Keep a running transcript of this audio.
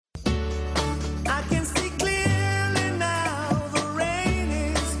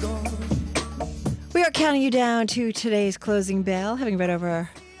We're counting you down to today's closing bell. Having read over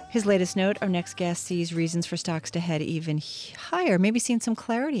his latest note, our next guest sees reasons for stocks to head even higher, maybe seeing some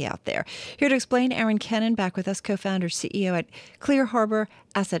clarity out there. Here to explain, Aaron Kennon, back with us, co-founder, CEO at Clear Harbor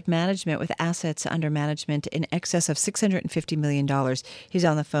Asset Management with assets under management in excess of $650 million. He's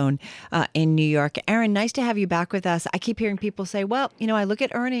on the phone in New York. Aaron, nice to have you back with us. I keep hearing people say, well, I look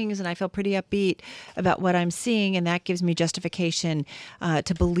at earnings and I feel pretty upbeat about what I'm seeing, and that gives me justification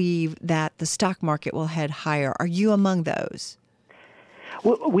to believe that the stock market will head higher. Are you among those?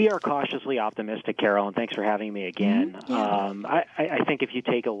 We are cautiously optimistic, Carol, and thanks for having me again. I think if you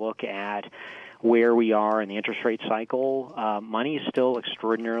take a look at where we are in the interest rate cycle, money is still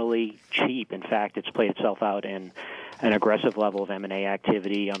extraordinarily cheap. In fact, it's played itself out in an aggressive level of M&A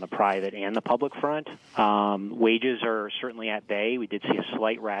activity on the private and the public front. Wages are certainly at bay. We did see a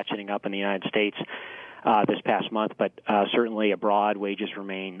slight ratcheting up in the United States this past month, but certainly abroad, wages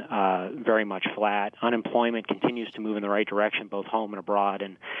remain very much flat. Unemployment continues to move in the right direction, both home and abroad,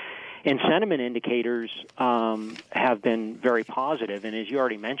 and sentiment indicators have been very positive. And as you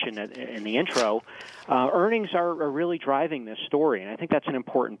already mentioned in the intro, earnings are really driving this story, and I think that's an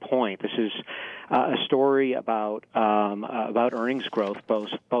important point. This is a story about earnings growth,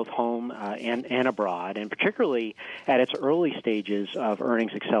 both home and abroad, and particularly at its early stages of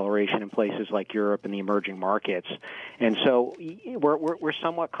earnings acceleration in places like Europe and the emerging markets. And so we're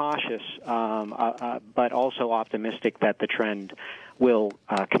somewhat cautious, but also optimistic that the trend will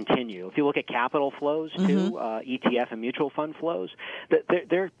continue. If you look at capital flows too, ETF and mutual fund flows,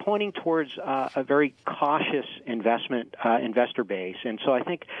 they're pointing towards a very cautious investor base. And so I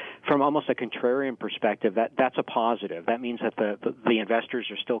think from almost a contrarian perspective, that's a positive. That means that the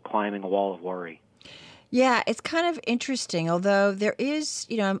investors are still climbing a wall of worry. Yeah, it's kind of interesting, although there is,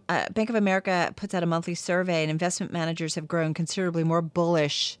 Bank of America puts out a monthly survey, and investment managers have grown considerably more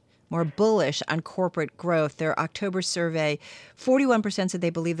bullish on corporate growth. Their October survey, 41% said they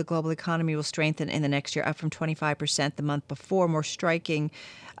believe the global economy will strengthen in the next year, up from 25% the month before. More striking,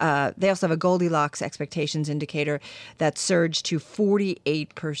 they also have a Goldilocks expectations indicator that surged to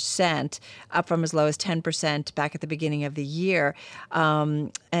 48%, up from as low as 10% back at the beginning of the year.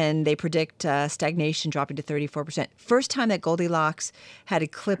 And they predict stagnation dropping to 34%. First time that Goldilocks had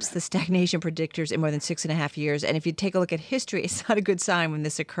eclipsed the stagnation predictors in more than 6.5 years. And if you take a look at history, it's not a good sign when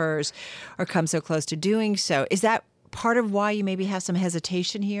this occurs or comes so close to doing so. Is that part of why you maybe have some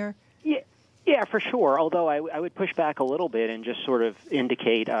hesitation here? Yeah, for sure. Although I would push back a little bit and just sort of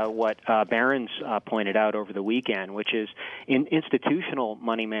indicate what Barron's pointed out over the weekend, which is institutional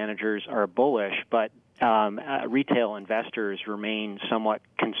money managers are bullish, but retail investors remain somewhat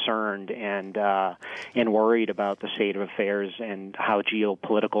concerned and worried about the state of affairs and how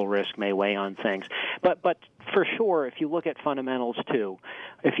geopolitical risk may weigh on things. But for sure, if you look at fundamentals too,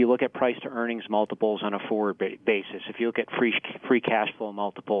 if you look at price to earnings multiples on a forward basis, if you look at free cash flow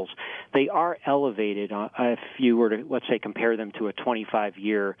multiples, they are elevated. If you were to, let's say, compare them to a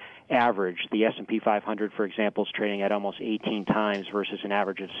 25-year average, the S&P 500, for example, is trading at almost 18 times versus an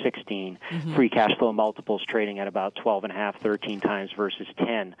average of 16. Free cash flow multiples trading at about 12.5, 13 times versus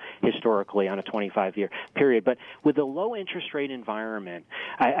 10 historically on a 25-year period. But with the low interest rate environment,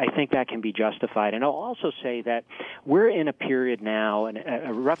 I think that can be justified. And I'll also say that we're in a period now,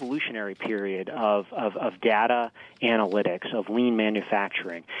 a revolutionary period of data analytics, of lean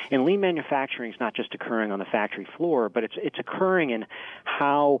manufacturing. And lean manufacturing is not just occurring on the factory floor, but it's occurring in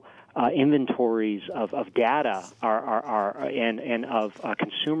how inventories of data and of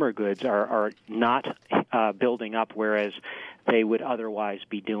consumer goods are not building up, whereas they would otherwise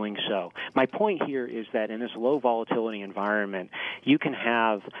be doing so. My point here is that in this low volatility environment, you can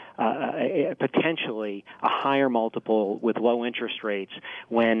have potentially a higher multiple with low interest rates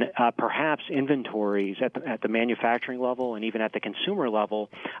when perhaps inventories at the manufacturing level and even at the consumer level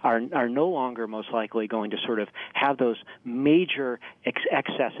are no longer most likely going to sort of have those major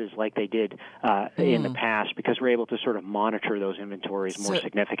excesses like they did in the past, because we're able to sort of monitor those inventories more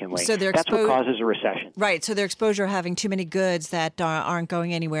significantly. So that's what causes a recession. Right. So their exposure having too many goods that aren't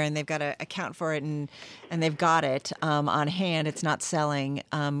going anywhere, and they've got to account for it, and they've got it on hand. It's not selling.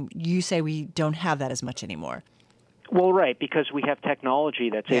 You say we don't have that as much anymore. Well, right, because we have technology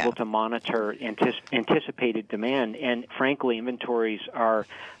that's able to monitor anticipated demand, and frankly, inventories are.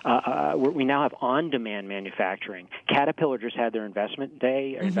 We now have on-demand manufacturing. Caterpillar just had their investor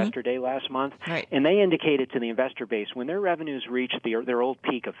day last month, and they indicated to the investor base when their revenues reach their old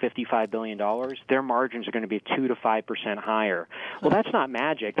peak of $55 billion, their margins are going to be 2 to 5% higher. Well, that's not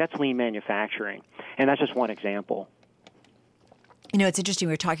magic. That's lean manufacturing, and that's just one example. It's interesting.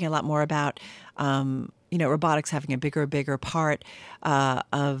 We're talking a lot more about robotics having a bigger part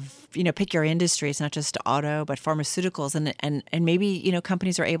of, pick your industry. It's not just auto, but pharmaceuticals. And maybe,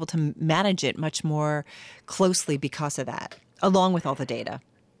 companies are able to manage it much more closely because of that, along with all the data.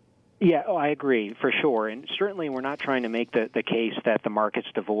 Yeah, I agree, for sure. And certainly we're not trying to make the case that the market's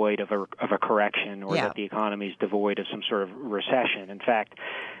devoid of a correction or that the economy's devoid of some sort of recession. In fact,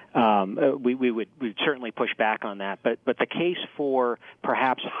 we'd certainly push back on that. But the case for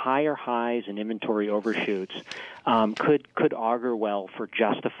perhaps higher highs and inventory overshoots could augur well for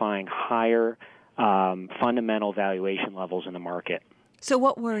justifying higher fundamental valuation levels in the market. So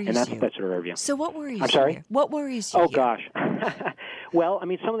what worries you? And that's sort of our view. So what worries you? I'm sorry? What worries you? Oh, gosh. Well, I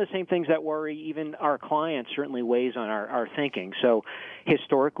mean, some of the same things that worry even our clients certainly weighs on our thinking. So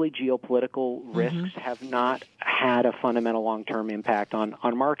historically, geopolitical risks have not had a fundamental long-term impact on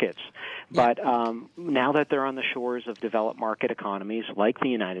markets. But now that they're on the shores of developed market economies like the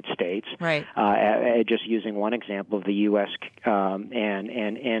United States, right. Just using one example of the U.S.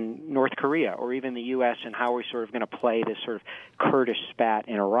 And North Korea, or even the U.S. and how we're sort of going to play this sort of Kurdish spat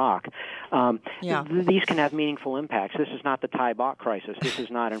in Iraq, these can have meaningful impacts. This is not the Thai baht crisis. This is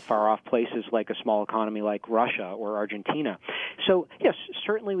not in far-off places like a small economy like Russia or Argentina. So, yes,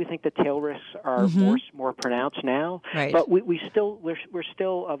 certainly we think the tail risks are more pronounced now, but we're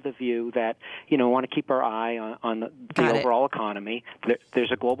still of the view that, want to keep our eye on the overall economy.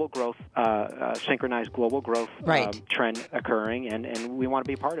 There's a global growth, synchronized global growth trend occurring, and we want to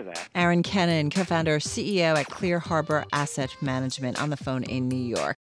be part of that. Aaron Kennon, co-founder, CEO at Clear Harbor Asset Management, on the phone in New York.